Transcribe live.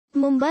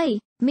Mumbai,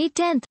 May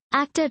 10th,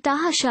 actor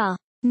Taaha Shah,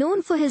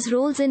 known for his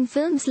roles in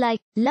films like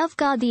Luv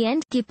Ka The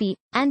End, Gippi,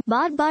 and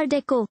Baar,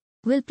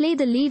 will play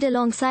the lead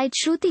alongside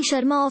Shruti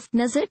Sharma of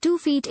Nazar 2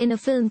 feet in a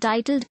film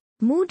titled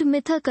Mooh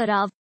Mitha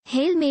Karao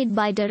Helmed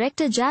by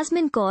director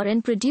Jasmine Kaur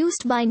and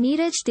produced by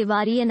Niraj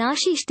Tiwari and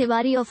Ashish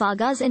Tiwari of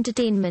Agaz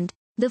Entertainment.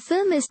 The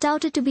film is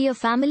touted to be a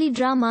family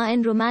drama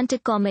and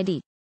romantic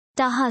comedy.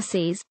 Taaha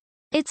says,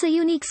 "It's a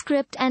unique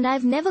script and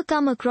I've never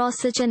come across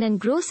such an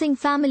engrossing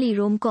family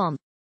rom-com.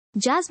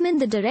 Jasmine,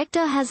 the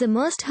director, has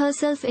immersed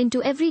herself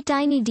into every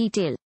tiny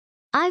detail.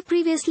 I've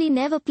previously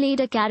never played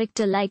a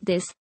character like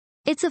this.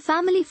 It's a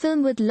family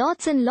film with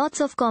lots and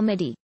lots of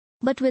comedy.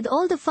 But with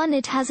all the fun,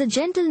 it has a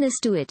gentleness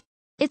to it.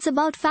 It's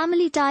about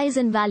family ties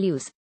and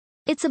values.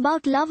 It's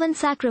about love and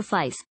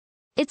sacrifice.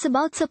 It's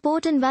about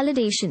support and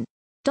validation."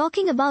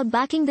 Talking about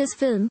backing this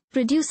film,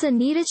 producer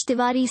Niraj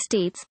Tiwari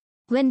states,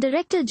 "When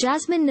director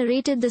Jasmine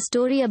narrated the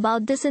story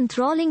about this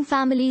enthralling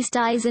family's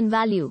ties and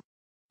value,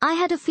 I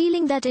had a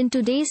feeling that in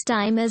today's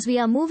time, as we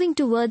are moving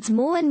towards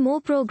more and more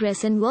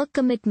progress and work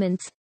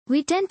commitments,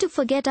 we tend to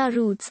forget our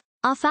roots,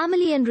 our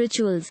family and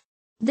rituals.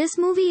 This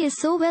movie is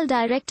so well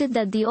directed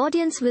that the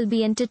audience will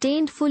be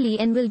entertained fully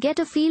and will get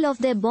a feel of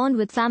their bond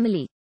with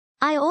family.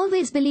 I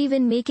always believe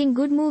in making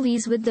good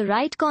movies with the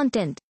right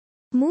content.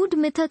 Mooh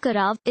Mitha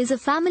Karao is a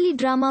family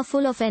drama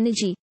full of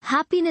energy,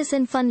 happiness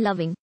and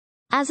fun-loving.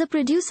 As a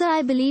producer,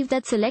 I believe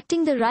that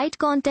selecting the right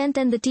content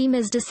and the team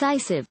is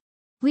decisive.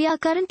 We are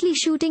currently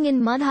shooting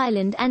in Madh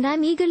Island and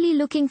I'm eagerly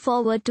looking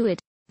forward to it."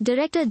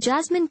 Director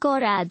Jasmine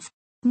Kaur adds,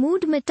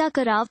 "Mooh Mitha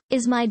Karao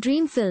is my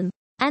dream film,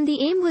 and the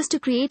aim was to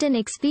create an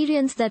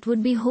experience that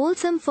would be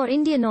wholesome for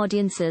Indian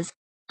audiences.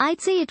 I'd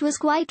say it was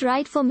quite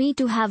right for me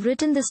to have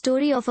written the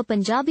story of a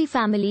Punjabi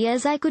family,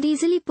 as I could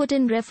easily put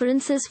in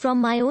references from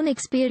my own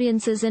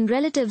experiences and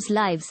relatives'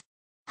 lives.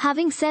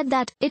 Having said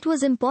that, it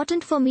was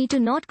important for me to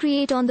not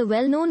create on the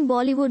well-known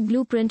Bollywood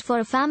blueprint for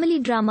a family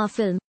drama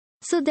film.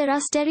 So there are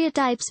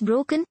stereotypes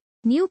broken,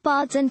 new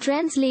paths and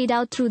trends laid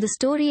out through the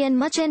story, and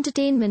much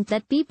entertainment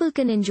that people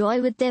can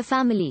enjoy with their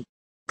family."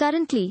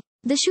 Currently,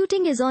 the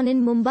shooting is on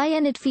in Mumbai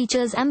and it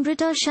features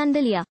Ambrita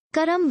Shandaliya,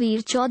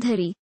 Karamveer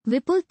Choudhary,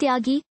 Vipul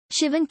Tyagi,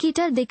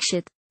 Shivankita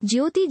Dixit,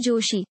 Jyoti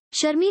Joshi,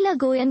 Sharmila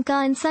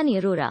Goenka and Sunny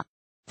Arora.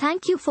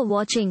 Thank you for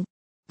watching.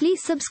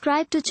 Please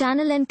subscribe to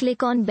channel and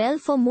click on bell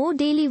for more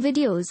daily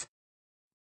videos.